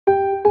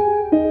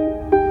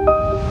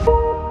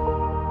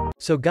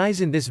So guys,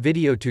 in this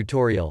video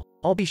tutorial,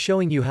 I'll be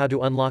showing you how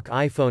to unlock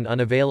iPhone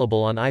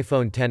Unavailable on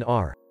iPhone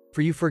XR,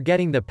 for you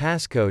forgetting the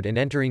passcode and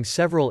entering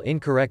several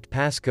incorrect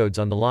passcodes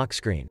on the lock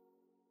screen.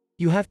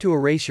 You have to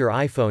erase your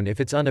iPhone if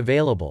it's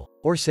unavailable,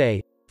 or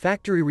say,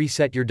 factory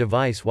reset your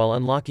device while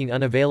unlocking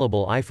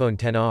Unavailable iPhone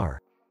XR.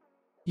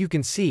 You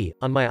can see,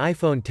 on my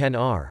iPhone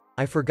XR,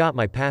 I forgot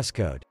my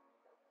passcode.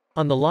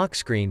 On the lock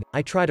screen,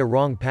 I tried a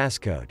wrong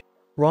passcode.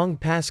 Wrong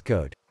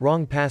passcode,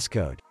 wrong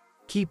passcode.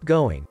 Keep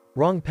going,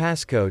 wrong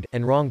passcode,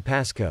 and wrong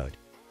passcode.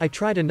 I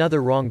tried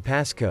another wrong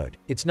passcode,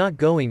 it's not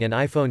going and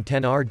iPhone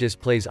XR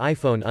displays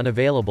iPhone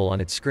Unavailable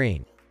on its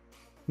screen.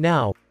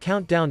 Now,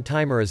 countdown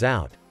timer is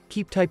out,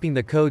 keep typing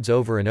the codes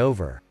over and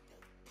over.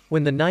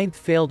 When the 9th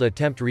failed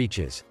attempt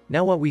reaches,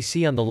 now what we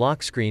see on the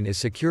lock screen is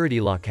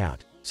Security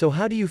Lockout. So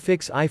how do you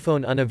fix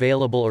iPhone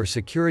Unavailable or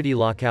Security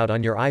Lockout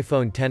on your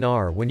iPhone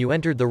XR when you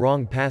entered the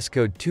wrong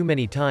passcode too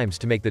many times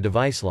to make the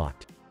device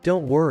locked?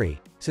 Don't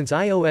worry, since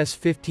iOS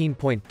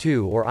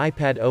 15.2 or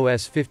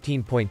iPadOS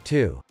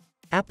 15.2,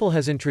 Apple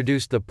has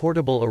introduced the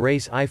portable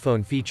erase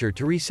iPhone feature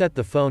to reset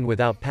the phone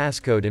without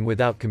passcode and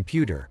without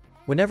computer,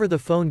 whenever the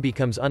phone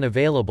becomes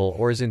unavailable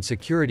or is in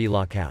Security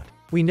Lockout.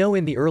 We know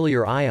in the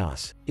earlier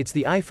iOS, it's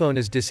the iPhone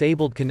is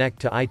disabled connect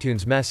to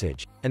iTunes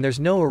message, and there's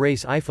no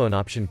erase iPhone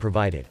option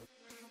provided.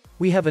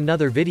 We have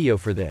another video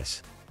for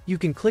this. You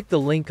can click the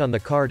link on the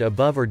card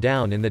above or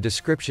down in the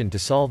description to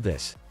solve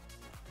this.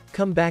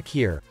 Come back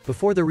here,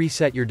 before the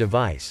reset your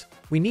device,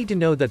 we need to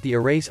know that the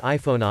erase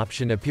iPhone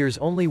option appears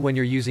only when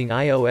you're using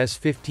iOS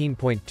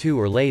 15.2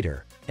 or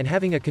later, and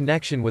having a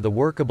connection with a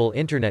workable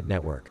internet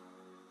network.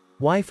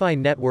 Wi-Fi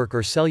network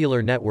or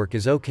cellular network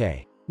is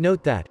okay.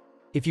 Note that,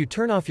 if you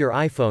turn off your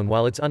iPhone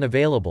while it's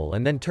unavailable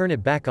and then turn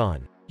it back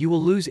on, you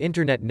will lose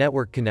internet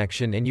network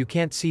connection and you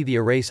can't see the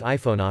erase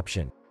iPhone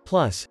option.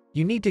 Plus,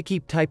 you need to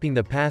keep typing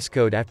the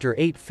passcode after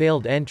 8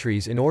 failed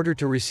entries in order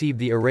to receive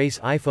the erase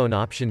iPhone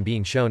option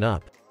being shown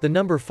up. The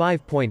number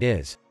 5 point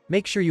is,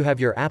 make sure you have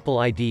your Apple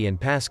ID and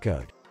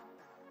passcode.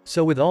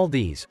 So with all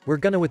these, we're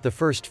gonna with the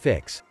first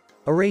fix.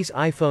 Erase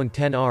iPhone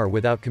XR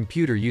without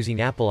computer using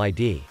Apple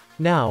ID.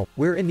 Now,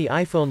 we're in the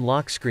iPhone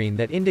lock screen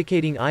that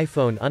indicating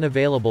iPhone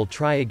Unavailable,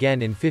 try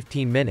again in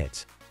 15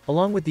 minutes,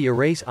 along with the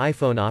erase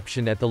iPhone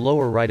option at the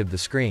lower right of the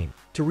screen.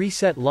 To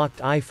reset locked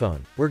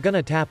iPhone, we're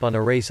gonna tap on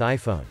erase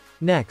iPhone.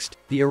 Next,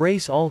 the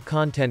erase all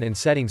content and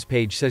settings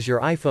page says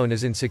your iPhone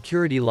is in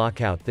Security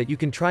Lockout, that you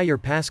can try your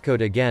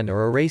passcode again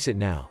or erase it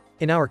now.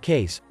 In our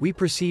case, we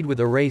proceed with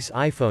erase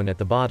iPhone at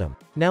the bottom.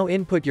 Now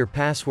input your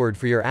password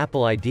for your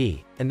Apple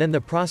ID, and then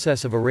the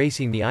process of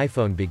erasing the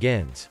iPhone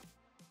begins.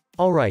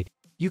 Alright,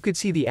 you could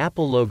see the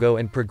Apple logo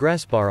and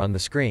progress bar on the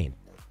screen.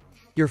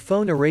 Your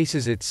phone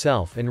erases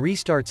itself and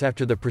restarts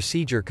after the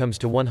procedure comes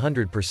to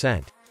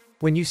 100%.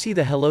 When you see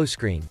the hello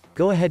screen,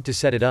 go ahead to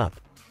set it up.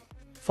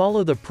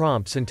 Follow the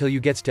prompts until you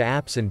gets to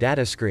apps and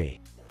data screen.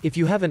 If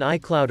you have an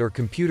iCloud or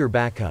computer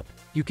backup,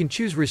 you can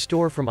choose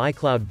restore from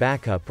iCloud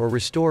backup or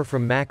restore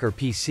from Mac or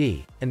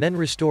PC, and then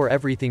restore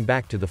everything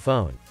back to the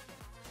phone.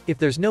 If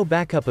there's no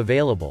backup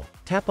available,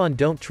 tap on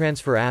don't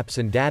transfer apps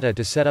and data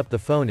to set up the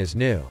phone as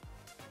new.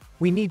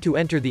 We need to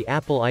enter the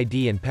Apple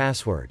ID and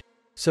password.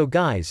 So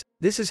guys,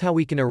 this is how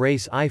we can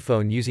erase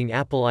iPhone using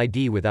Apple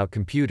ID without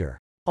computer.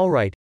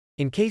 Alright,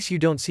 in case you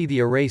don't see the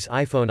erase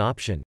iPhone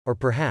option, or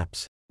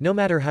perhaps, no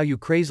matter how you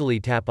crazily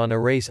tap on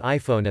erase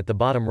iPhone at the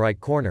bottom right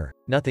corner,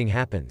 nothing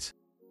happens.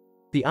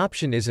 The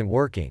option isn't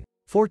working.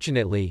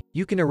 Fortunately,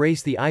 you can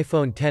erase the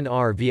iPhone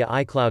XR via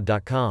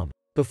iCloud.com.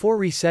 Before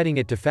resetting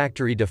it to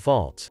factory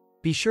defaults,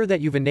 be sure that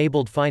you've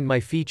enabled Find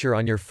My feature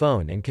on your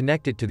phone and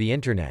connect it to the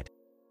internet.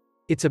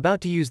 It's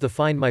about to use the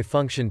Find My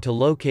function to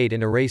locate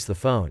and erase the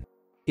phone.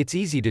 It's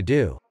easy to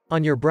do.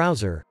 On your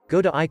browser,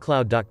 go to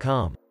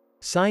iCloud.com.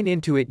 Sign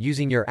into it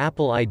using your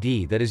Apple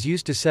ID that is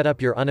used to set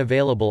up your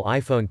Unavailable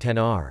iPhone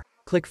XR.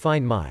 Click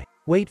Find My.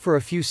 Wait for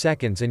a few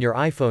seconds and your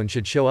iPhone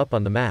should show up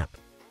on the map.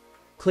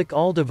 Click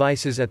All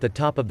Devices at the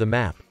top of the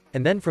map,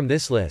 and then from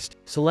this list,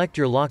 select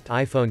your locked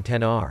iPhone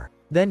XR.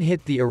 Then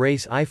hit the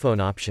Erase iPhone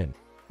option.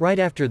 Right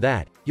after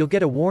that, you'll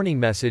get a warning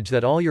message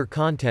that all your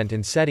content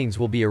and settings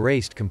will be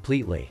erased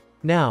completely.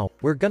 Now,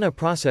 we're gonna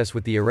process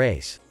with the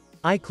erase.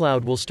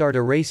 iCloud will start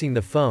erasing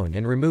the phone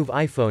and remove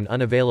iPhone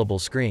Unavailable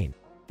screen.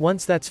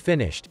 Once that's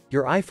finished,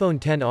 your iPhone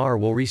XR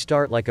will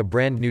restart like a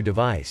brand new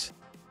device.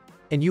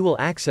 And you will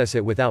access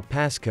it without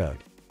passcode.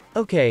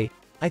 Okay,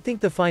 I think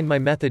the Find My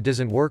method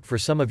doesn't work for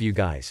some of you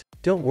guys.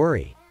 Don't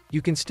worry.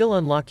 You can still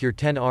unlock your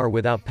XR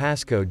without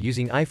passcode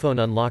using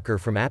iPhone Unlocker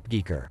from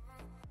Appgeeker.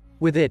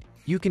 With it,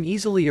 you can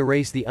easily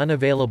erase the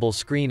unavailable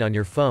screen on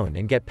your phone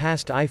and get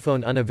past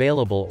iPhone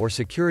Unavailable or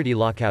Security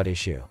Lockout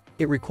issue.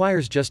 It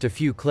requires just a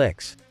few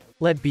clicks.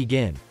 Let's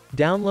begin.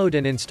 Download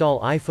and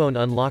install iPhone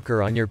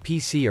Unlocker on your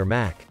PC or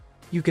Mac.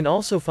 You can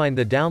also find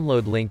the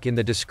download link in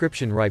the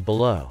description right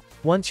below.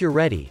 Once you're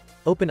ready,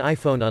 open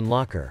iPhone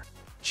Unlocker.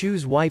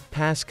 Choose Wipe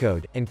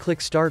Passcode, and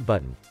click Start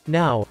button.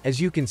 Now,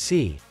 as you can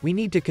see, we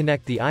need to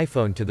connect the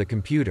iPhone to the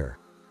computer.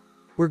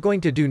 We're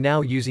going to do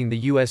now using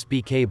the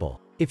USB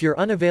cable. If your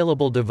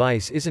unavailable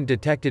device isn't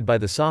detected by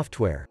the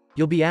software,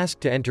 you'll be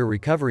asked to enter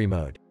recovery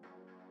mode.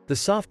 The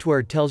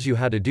software tells you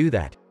how to do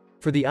that.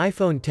 For the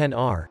iPhone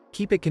XR,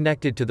 keep it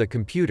connected to the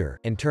computer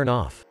and turn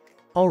off.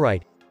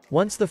 Alright,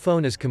 once the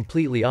phone is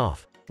completely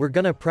off, we're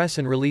gonna press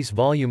and release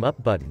volume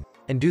up button,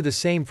 and do the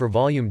same for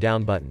volume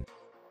down button.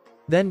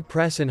 Then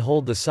press and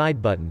hold the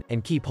side button,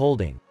 and keep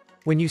holding.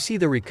 When you see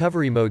the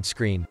recovery mode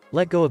screen,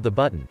 let go of the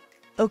button.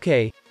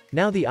 Okay,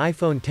 now the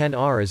iPhone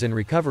XR is in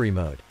recovery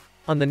mode.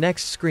 On the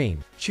next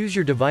screen, choose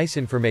your device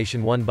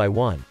information one by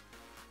one.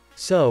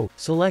 So,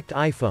 select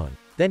iPhone,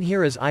 then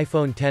here is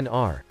iPhone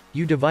XR,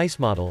 device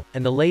model,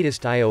 and the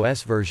latest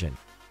iOS version.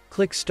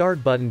 Click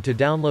Start button to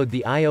download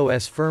the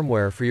iOS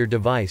firmware for your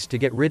device to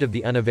get rid of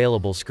the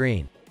unavailable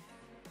screen.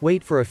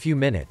 Wait for a few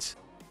minutes.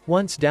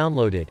 Once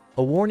downloaded,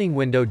 a warning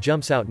window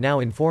jumps out now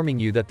informing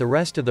you that the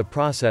rest of the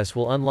process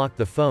will unlock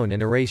the phone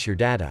and erase your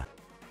data.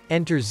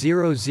 Enter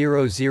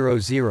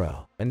 0000,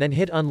 and then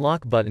hit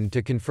Unlock button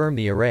to confirm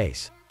the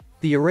erase.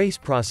 The erase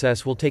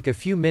process will take a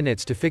few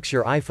minutes to fix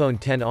your iPhone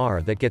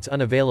XR that gets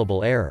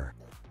unavailable error.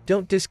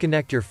 Don't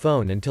disconnect your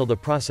phone until the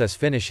process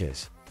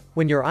finishes.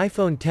 When your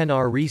iPhone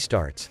XR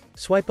restarts,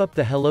 swipe up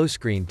the Hello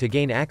screen to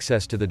gain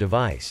access to the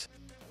device.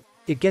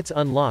 It gets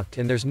unlocked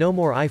and there's no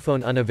more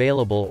iPhone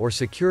unavailable or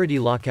security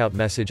lockout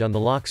message on the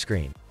lock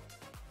screen.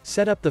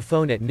 Set up the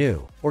phone at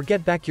new, or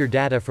get back your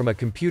data from a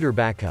computer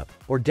backup,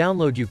 or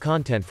download your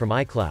content from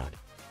iCloud.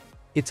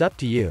 It's up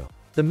to you.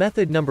 The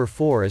method number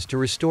 4 is to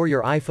restore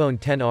your iPhone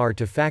XR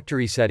to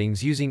factory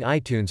settings using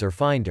iTunes or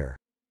Finder.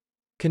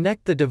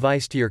 Connect the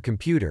device to your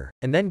computer,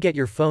 and then get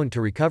your phone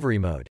to recovery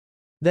mode.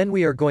 Then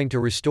we are going to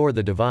restore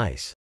the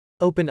device.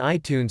 Open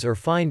iTunes or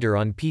Finder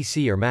on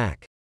PC or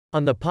Mac.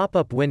 On the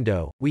pop-up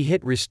window, we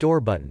hit Restore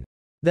button.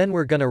 Then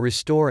we're gonna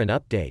restore and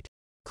update.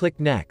 Click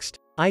Next.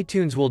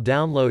 iTunes will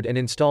download and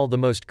install the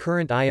most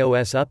current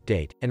iOS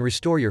update, and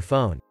restore your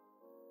phone.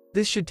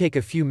 This should take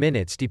a few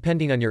minutes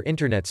depending on your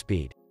internet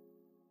speed.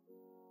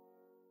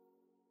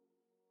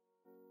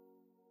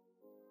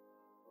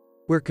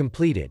 We're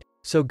completed.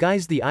 So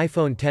guys, the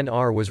iPhone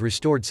XR was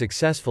restored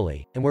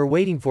successfully, and we're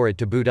waiting for it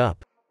to boot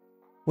up.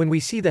 When we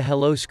see the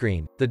Hello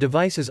screen, the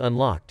device is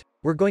unlocked.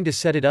 We're going to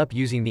set it up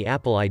using the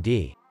Apple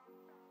ID.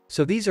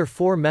 So these are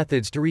 4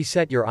 methods to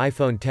reset your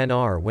iPhone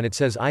XR when it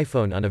says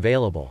iPhone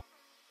unavailable.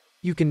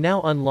 You can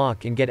now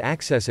unlock and get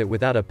access it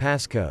without a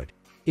passcode.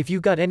 If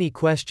you got any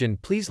question,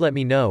 please let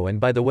me know, and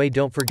by the way,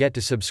 don't forget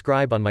to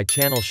subscribe on my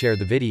channel, share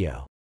the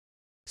video.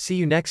 See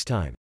you next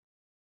time.